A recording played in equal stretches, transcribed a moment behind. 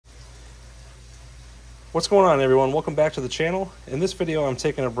What's going on, everyone? Welcome back to the channel. In this video I'm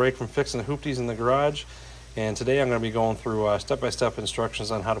taking a break from fixing the hoopties in the garage, and today I'm going to be going through step-by-step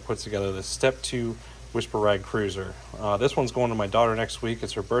instructions on how to put together this Step 2 Whisper Ride Cruiser. This one's going to my daughter next week.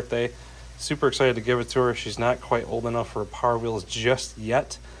 It's her birthday. Super excited to give it to her. She's not quite old enough for Power Wheels just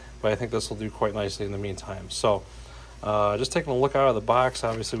yet, but I think this will do quite nicely in the meantime. So just taking a look out of the box,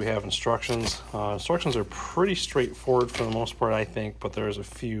 obviously we have instructions. Instructions are pretty straightforward for the most part, I think, but there's a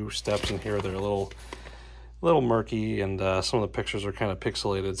few steps in here that are a little murky, and some of the pictures are kind of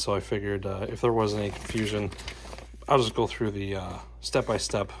pixelated, so I figured if there was any confusion, I'll just go through the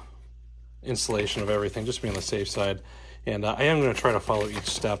step-by-step installation of everything, just to be on the safe side. And I am going to try to follow each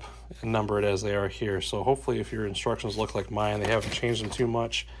step and number it as they are here, so hopefully if your instructions look like mine, they haven't changed them too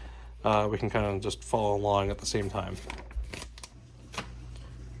much, we can kind of just follow along at the same time.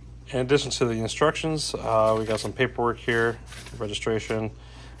 In addition to the instructions, we got some paperwork here, registration,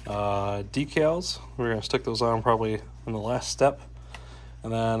 decals. We're going to stick those on probably in the last step,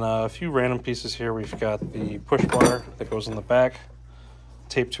 and then a few random pieces here. We've got the push bar that goes in the back.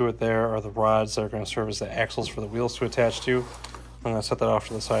 Taped to it there are the rods that are going to serve as the axles for the wheels to attach to. I'm going to set that off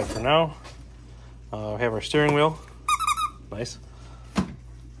to the side for now. We have our steering wheel. Nice.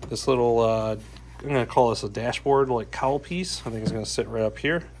 This little I'm going to call this a dashboard, like cowl piece. I think it's going to sit right up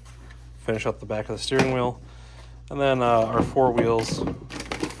here. Finish up the back of the steering wheel, and then our four wheels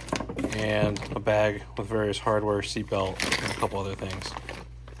and a bag with various hardware, seatbelt, and a couple other things.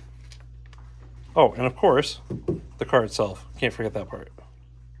 Oh, and of course, the car itself. Can't forget that part.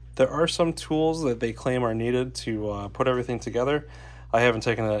 There are some tools that they claim are needed to put everything together. I haven't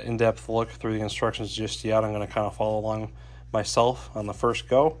taken an in-depth look through the instructions just yet. I'm going to kind of follow along myself on the first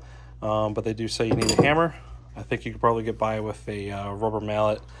go, but they do say you need a hammer. I think you could probably get by with a rubber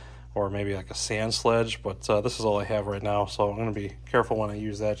mallet or maybe like a sand sledge, but this is all I have right now, so I'm going to be careful when I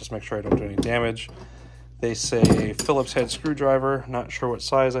use that, just make sure I don't do any damage. They say Phillips head screwdriver. Not sure what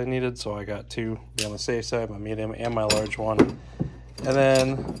size I needed, so I got two to be on the safe side, my medium and my large one. And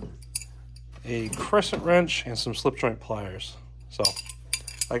then a crescent wrench and some slip joint pliers. So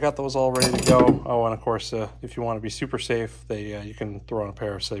I got those all ready to go. Oh, and of course, if you want to be super safe, you can throw on a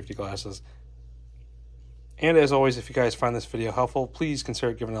pair of safety glasses. And as always, if you guys find this video helpful, please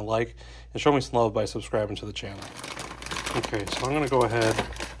consider giving it a like and show me some love by subscribing to the channel. Okay, so I'm going to go ahead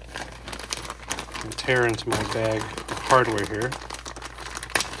and tear into my bag of hardware here.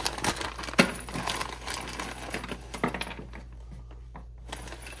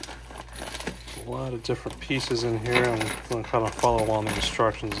 A lot of different pieces in here. I'm going to kind of follow along the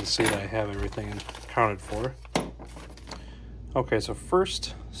instructions and see that I have everything accounted for. Okay, so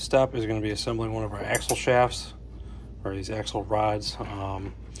first step is going to be assembling one of our axle shafts, or these axle rods.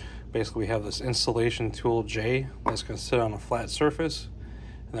 Basically we have this installation tool J that's going to sit on a flat surface,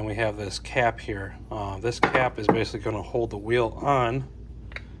 and then we have this cap here. This cap is basically going to hold the wheel on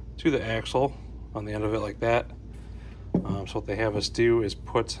to the axle on the end of it like that. So what they have us do is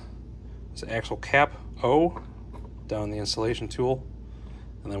put this axle cap O down the installation tool,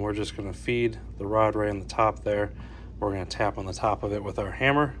 and then we're just going to feed the rod right on the top there. We're going to tap on the top of it with our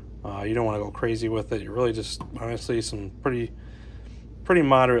hammer. You don't want to go crazy with it. You really just, honestly, some pretty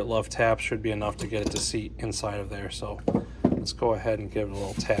moderate love taps should be enough to get it to seat inside of there. So let's go ahead and give it a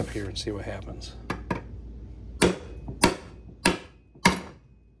little tap here and see what happens. And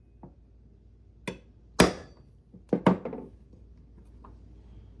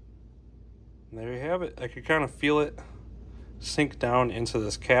there you have it. I could kind of feel it sink down into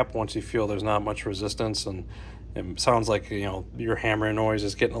this cap once you feel there's not much resistance, and it sounds like, you know, your hammering noise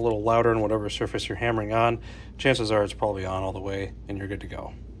is getting a little louder on whatever surface you're hammering on. Chances are it's probably on all the way and you're good to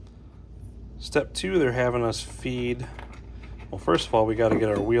go. Step 2, they're having us feed, well, first of all, we got to get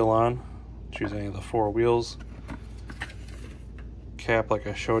our wheel on. Choose any of the four wheels. Cap, like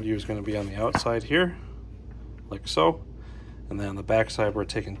I showed you, is going to be on the outside here, like so. And then on the back side, we're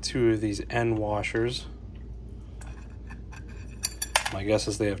taking two of these end washers. My guess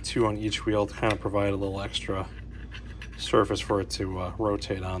is they have two on each wheel to kind of provide a little extra surface for it to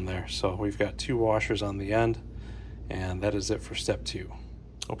rotate on there. So we've got two washers on the end, and that is it for step 2.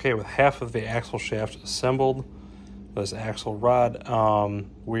 Okay, with half of the axle shaft assembled, this axle rod,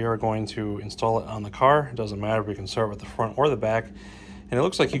 we are going to install it on the car. It doesn't matter if we can start with the front or the back. And it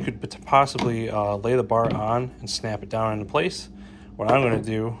looks like you could possibly lay the bar on and snap it down into place. What I'm going to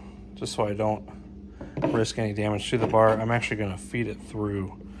do, just so I don't risk any damage to the bar, I'm actually going to feed it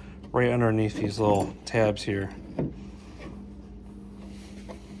through right underneath these little tabs here.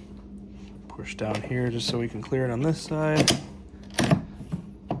 Push down here just so we can clear it on this side.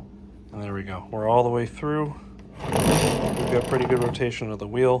 And there we go. We're all the way through. We've got pretty good rotation of the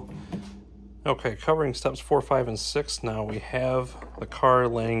wheel. Okay, covering steps 4, 5, and 6, now we have the car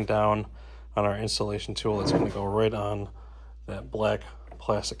laying down on our installation tool. That's going to go right on that black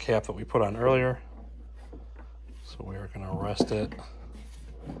plastic cap that we put on earlier. So we are going to rest it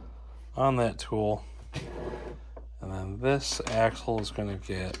on that tool. And then this axle is going to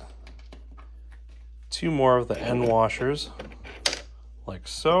get 2 more of the end washers, like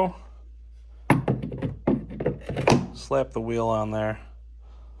so. Slap the wheel on there.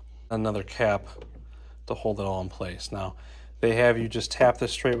 Another cap to hold it all in place. Now, they have you just tap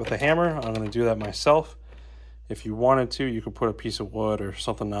this straight with a hammer. I'm going to do that myself. If you wanted to, you could put a piece of wood or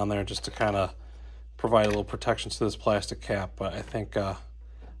something on there just to kind of provide a little protection to this plastic cap. But I think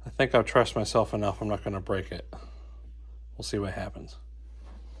I've trusted myself enough. I'm not going to break it. We'll see what happens.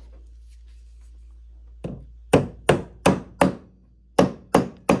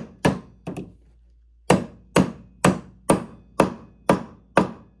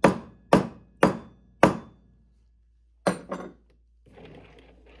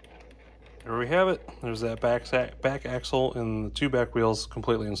 There we have it. There's that back axle and the 2 back wheels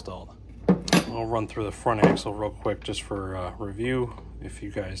completely installed. I'll run through the front axle real quick just for review if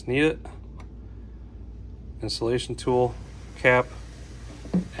you guys need it. Installation tool, cap,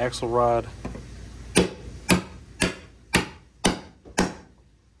 axle rod,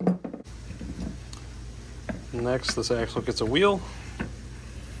 next this axle gets a wheel,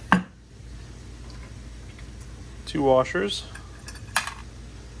 2 washers,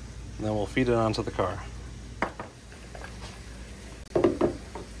 and then we'll feed it onto the car.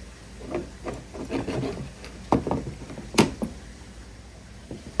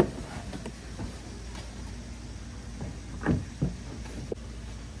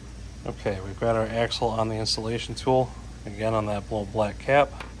 Okay, we've got our axle on the installation tool, again on that little black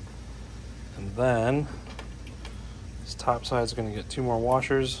cap. And then this top side is going to get 2 more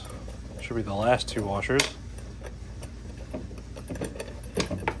washers. Should be the last 2 washers.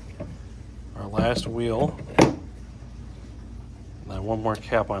 Our last wheel. And then 1 more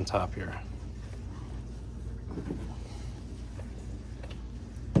cap on top here.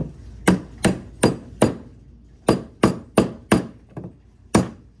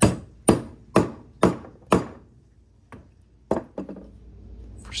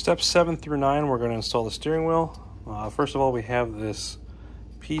 For steps 7 through 9, we're going to install the steering wheel. First of all, we have this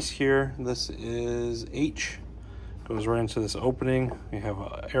piece here. This is H. Goes right into this opening. We have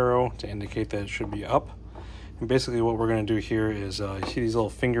an arrow to indicate that it should be up. And basically what we're going to do here is, you see these little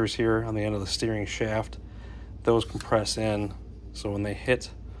fingers here on the end of the steering shaft. Those compress in, so when they hit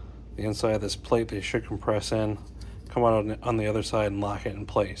the inside of this plate, they should compress in, come out on the other side and lock it in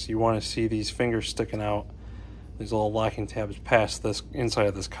place. You want to see these fingers sticking out, these little locking tabs past this inside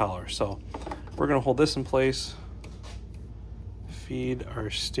of this collar. So we're going to hold this in place, feed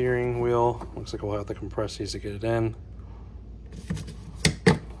our steering wheel. Looks like we'll have to compress these to get it in,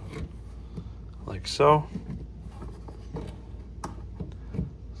 like so.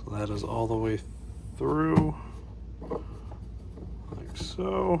 So that is all the way through, like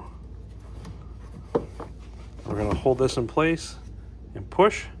so. We're going to hold this in place and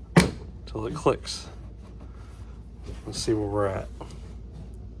push till it clicks. Let's see where we're at.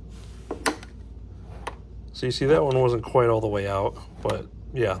 So you see that one wasn't quite all the way out, but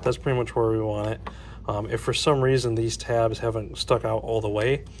yeah, that's pretty much where we want it. If for some reason these tabs haven't stuck out all the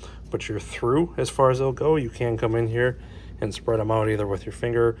way, but you're through as far as they'll go, you can come in here and spread them out either with your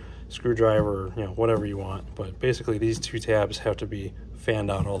finger, screwdriver, you know, whatever you want. But basically these 2 tabs have to be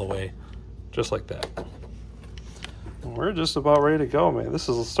fanned out all the way, just like that. And we're just about ready to go, man. This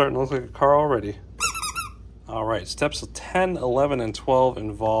is starting to look like a car already. All right, steps 10, 11, and 12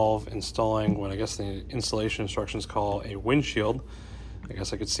 involve installing what I guess the installation instructions call a windshield. I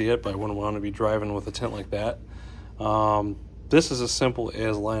guess I could see it, but I wouldn't want to be driving with a tint like that. This is as simple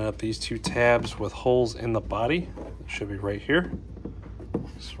as lining up these 2 tabs with holes in the body. It should be right here.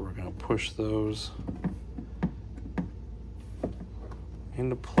 So we're going to push those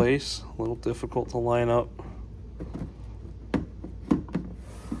into place. A little difficult to line up.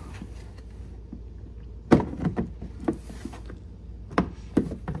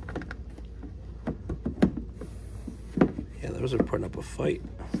 Those are putting up a fight.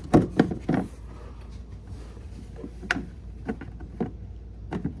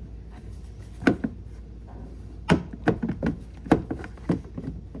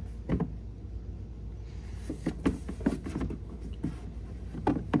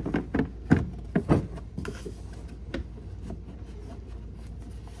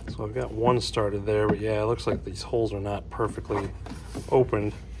 So I've got one started there, but yeah, it looks like these holes are not perfectly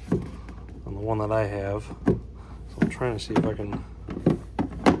opened on the one that I have. So I'm trying to see if I can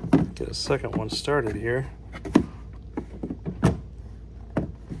get a second one started here.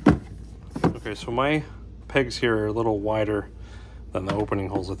 Okay, so my pegs here are a little wider than the opening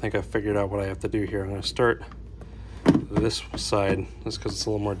holes. I think I figured out what I have to do here. I'm going to start this side, just because it's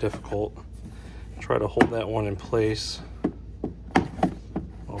a little more difficult. Try to hold that one in place.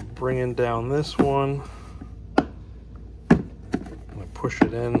 I'll bring in down this one. I'm going to push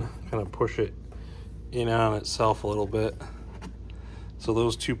it in, kind of push it in on itself a little bit. So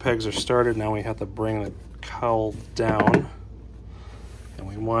those two pegs are started. Now we have to bring the cowl down, and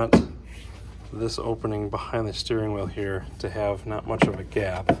we want this opening behind the steering wheel here to have not much of a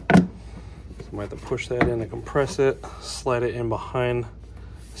gap. So I might have to push that in to compress it, slide it in behind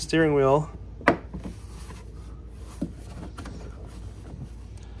the steering wheel,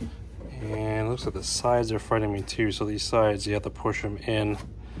 and it looks like the sides are fighting me too. So these sides, you have to push them in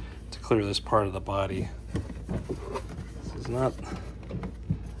to clear this part of the body. This is not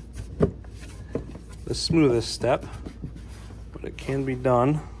the smoothest step, but it can be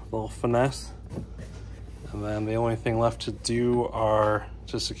done. A little finesse. And then the only thing left to do are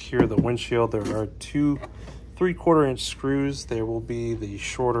to secure the windshield. There are two 3/4 inch screws. There will be the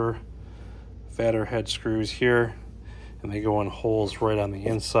shorter, fatter head screws here, and they go in holes right on the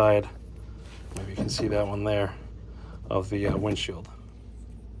inside. Maybe you can see that one there of the windshield.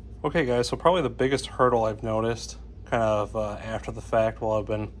 Okay guys, so probably the biggest hurdle I've noticed kind of after the fact while I've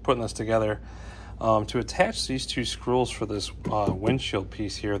been putting this together, to attach these two screws for this windshield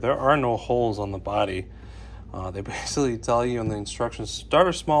piece here, there are no holes on the body. They basically tell you in the instructions, start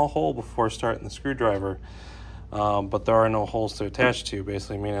a small hole before starting the screwdriver, but there are no holes to attach to,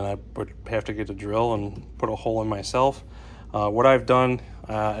 basically meaning I would have to get a drill and put a hole in myself. What I've done,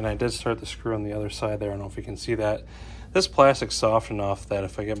 and I did start the screw on the other side there, I don't know if you can see that. This plastic's soft enough that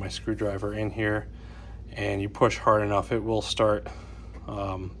if I get my screwdriver in here and you push hard enough, it will start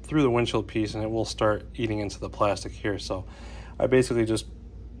through the windshield piece, and it will start eating into the plastic here. So I basically just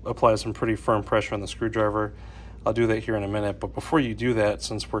apply some pretty firm pressure on the screwdriver. I'll do that here in a minute, but before you do that,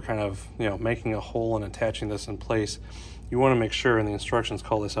 since we're kind of, you know, making a hole and attaching this in place, you want to make sure, and the instructions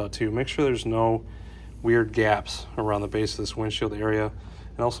call this out too, make sure there's no weird gaps around the base of this windshield area,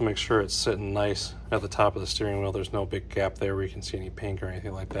 and also make sure it's sitting nice at the top of the steering wheel. There's no big gap there where you can see any pink or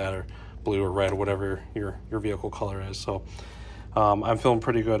anything like that, or blue or red, whatever your vehicle color is. So I'm feeling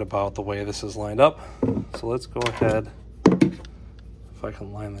pretty good about the way this is lined up. So let's go ahead, if I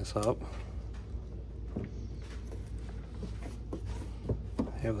can line this up.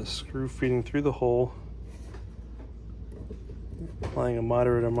 I have the screw feeding through the hole, applying a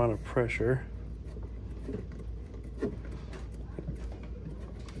moderate amount of pressure.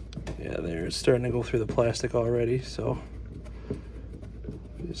 Yeah, there, it's starting to go through the plastic already, so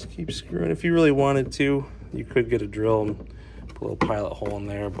just keep screwing. If you really wanted to, you could get a drill and put a little pilot hole in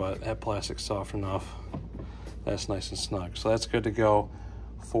there, but that plastic's soft enough. That's nice and snug. So that's good to go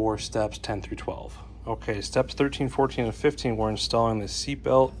for steps 10 through 12. Okay, steps 13, 14, and 15, we're installing the seat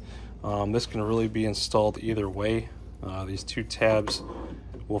belt. This can really be installed either way. These two tabs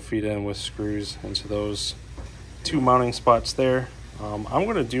will feed in with screws into those two mounting spots there. I'm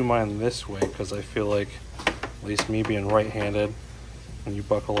going to do mine this way because I feel like, at least me being right-handed, when you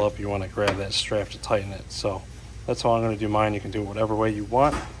buckle up, you want to grab that strap to tighten it. So that's how I'm going to do mine. You can do it whatever way you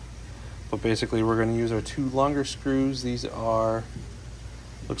want. But basically, we're going to use our two longer screws. These are,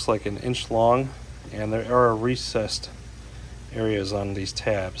 looks like 1 inch long, and there are recessed areas on these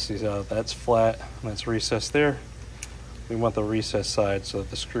tabs. These that's flat, and that's recessed there. We want the recessed side so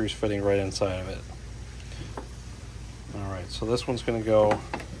that the screw's fitting right inside of it. All right, so this one's going to go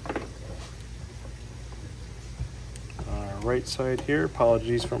on our right side here.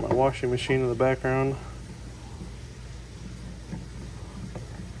 Apologies for my washing machine in the background.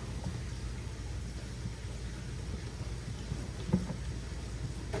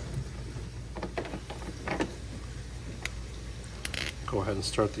 Go ahead and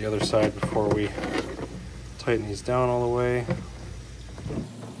start the other side before we tighten these down all the way.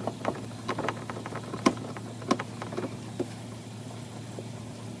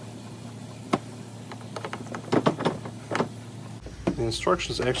 The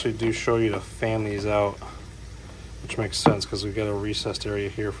instructions actually do show you to fan these out, which makes sense because we've got a recessed area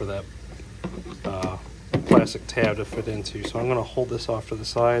here for that plastic tab to fit into. So I'm going to hold this off to the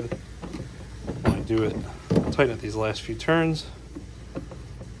side. When I do it, tighten up these last few turns.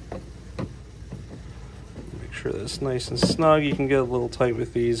 Make sure that it's nice and snug. You can get a little tight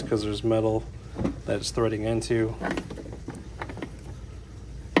with these because there's metal that it's threading into.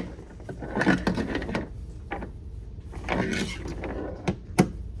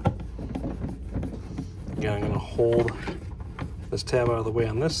 Again, I'm going to hold this tab out of the way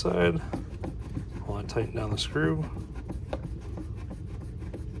on this side while I tighten down the screw.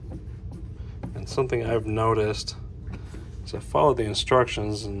 And something I've noticed is I followed the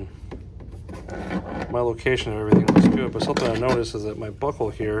instructions and my location of everything looks good, but something I noticed is that my buckle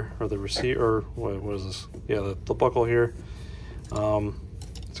here, or the receiver, or what is this? Yeah, the buckle here,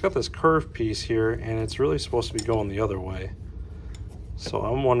 it's got this curved piece here, and it's really supposed to be going the other way. So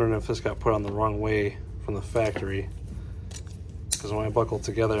I'm wondering if this got put on the wrong way from the factory. Because when I buckle it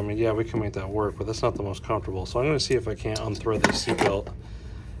together, I mean, yeah, we can make that work, but that's not the most comfortable. So I'm going to see if I can't unthread this seatbelt.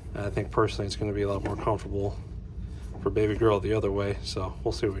 And I think personally it's going to be a lot more comfortable for baby girl the other way. So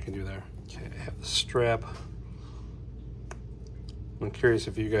we'll see what we can do there. Okay, I have the strap. I'm curious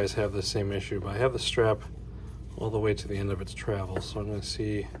if you guys have the same issue, but I have the strap all the way to the end of its travel. So I'm going to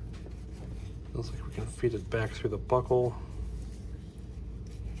see, looks like we can feed it back through the buckle.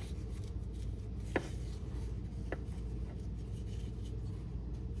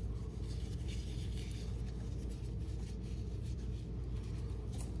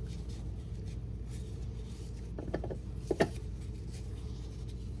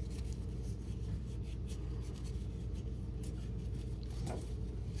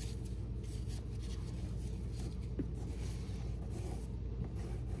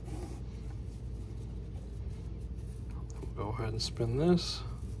 Go ahead and spin this,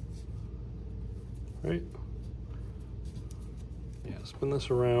 right? Yeah, spin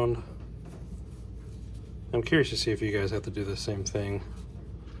this around. I'm curious to see if you guys have to do the same thing.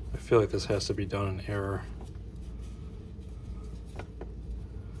 I feel like this has to be done in error.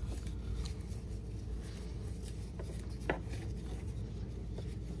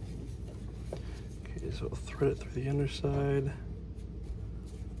 Okay, so I'll thread it through the underside.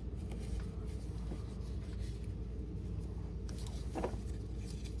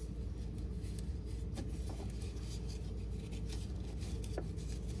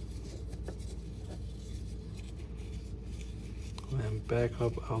 And back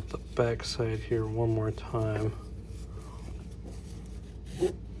up out the back side here one more time.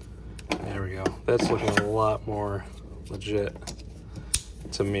 There we go. That's looking a lot more legit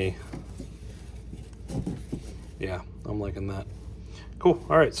to me. Yeah, I'm liking that. Cool.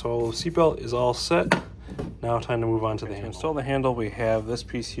 All right, so seatbelt is all set. Now time to move on to the handle. To install the handle, we have this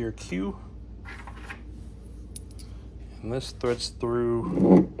piece here, Q. And this threads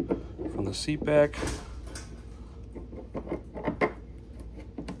through from the seat back.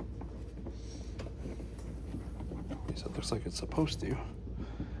 It looks like it's supposed to.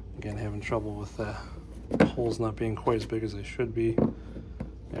 Again, having trouble with the holes not being quite as big as they should be.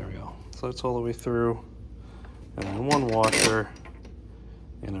 There we go. So that's all the way through. And then one washer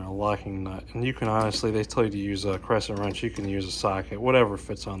and a locking nut. And you can honestly, they tell you to use a crescent wrench, you can use a socket, whatever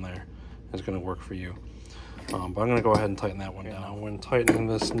fits on there is going to work for you. But I'm going to go ahead and tighten that one down. Now, when tightening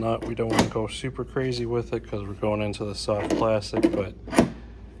this nut, we don't want to go super crazy with it because we're going into the soft plastic, but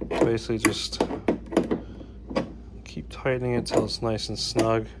basically just keep tightening it till it's nice and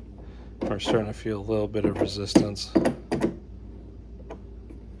snug. We're starting to feel a little bit of resistance.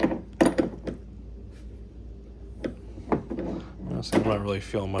 Honestly, I'm not really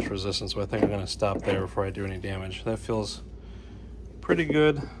feeling much resistance, but I think I'm going to stop there before I do any damage. That feels pretty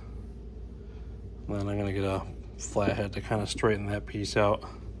good. And then I'm going to get a flathead to kind of straighten that piece out.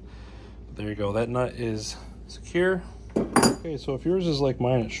 There you go. That nut is secure. Okay, so if yours is like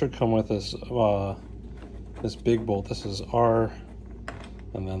mine, it should come with this this big bolt. This is R,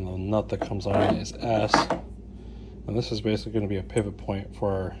 and then the nut that comes on it is S. And this is basically going to be a pivot point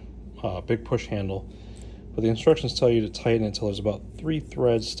for our big push handle. But the instructions tell you to tighten it until there's about 3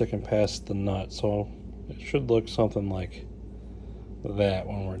 threads sticking past the nut. So it should look something like that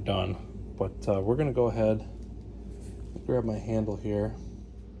when we're done. But we're going to go ahead and grab my handle here.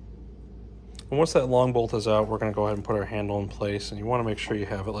 And once that long bolt is out, we're going to go ahead and put our handle in place. And you want to make sure you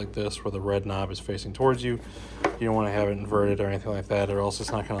have it like this, where the red knob is facing towards you. You don't want to have it inverted or anything like that, or else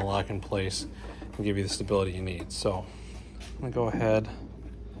it's not going to lock in place and give you the stability you need. So I'm going to go ahead,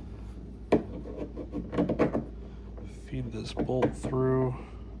 feed this bolt through.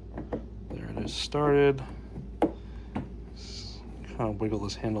 There it is started. Just kind of wiggle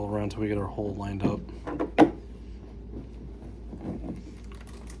this handle around until we get our hole lined up.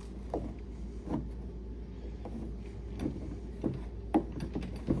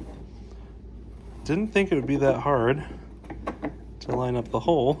 Didn't think it would be that hard to line up the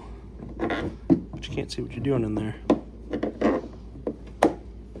hole, but you can't see what you're doing in there.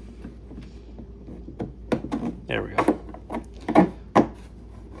 There we go.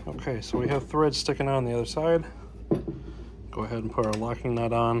 Okay, so we have threads sticking out on the other side. Go ahead and put our locking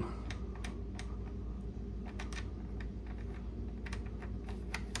nut on.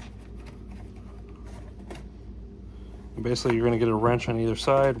 And basically you're going to get a wrench on either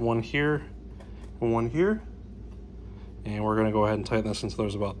side, one here and one here. And we're going to go ahead and tighten this until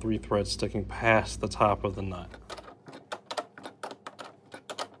there's about 3 threads sticking past the top of the nut.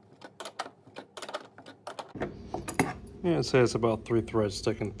 Yeah, it says about 3 threads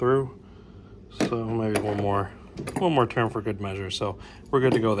sticking through. So maybe one more turn for good measure. So we're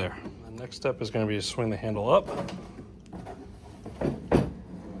good to go there. The next step is going to be to swing the handle up.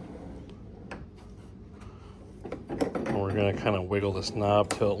 And we're going to kind of wiggle this knob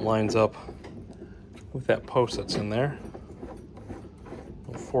till it lines up with that post that's in there.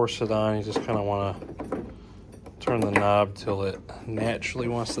 Don't force it on, you just kind of want to turn the knob till it naturally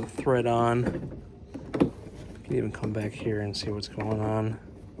wants to thread on. You can even come back here and see what's going on.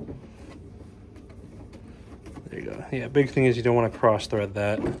 There you go. Yeah, big thing is you don't want to cross thread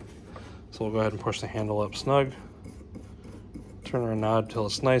that. So we'll go ahead and push the handle up snug. Turn our knob till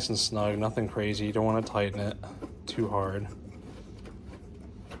it's nice and snug, nothing crazy. You don't want to tighten it too hard.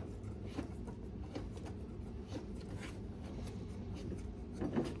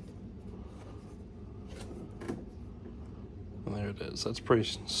 And there it is. That's pretty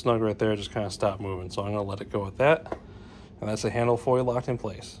snug right there. Just kind of stop moving. So I'm going to let it go with that. And that's the handle fully locked in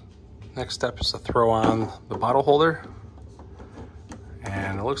place. Next step is to throw on the bottle holder.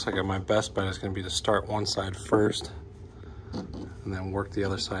 And it looks like my best bet is going to be to start one side first and then work the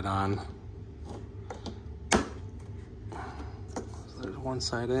other side on. So there's one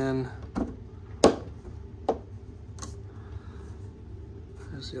side in.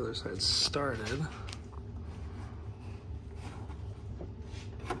 There's the other side started.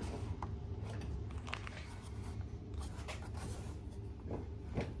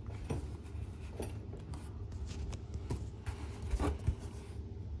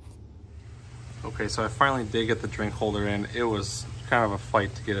 Okay, so I finally did get the drink holder in. It was kind of a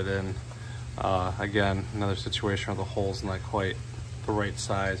fight to get it in. Again, another situation where the hole's not quite the right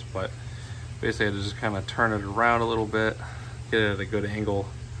size, but basically I had to just kind of turn it around a little bit, get it at a good angle,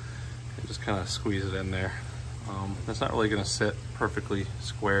 and just kind of squeeze it in there. It's not really going to sit perfectly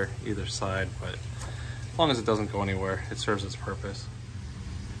square either side, but as long as it doesn't go anywhere, it serves its purpose.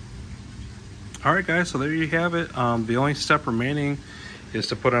 All right, guys, so there you have it. The only step remaining is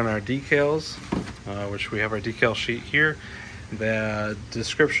to put on our decals, which we have our decal sheet here. The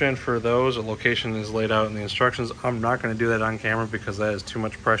description for those, the location is laid out in the instructions. I'm not going to do that on camera because that is too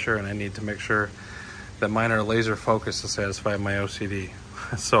much pressure and I need to make sure that mine are laser focused to satisfy my OCD.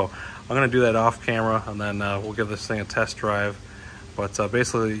 So I'm going to do that off camera and then we'll give this thing a test drive. But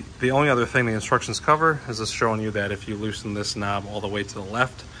basically the only other thing the instructions cover is just showing you that if you loosen this knob all the way to the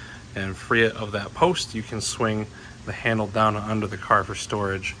left and free it of that post, you can swing the handle down under the car for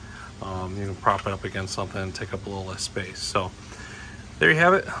storage. You can prop it up against something and take up a little less space. So there you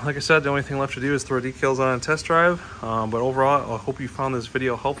have it. Like I said, the only thing left to do is throw decals on a test drive. But overall, I hope you found this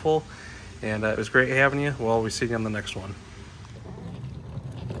video helpful, and it was great having you. Well, we'll see you on the next one.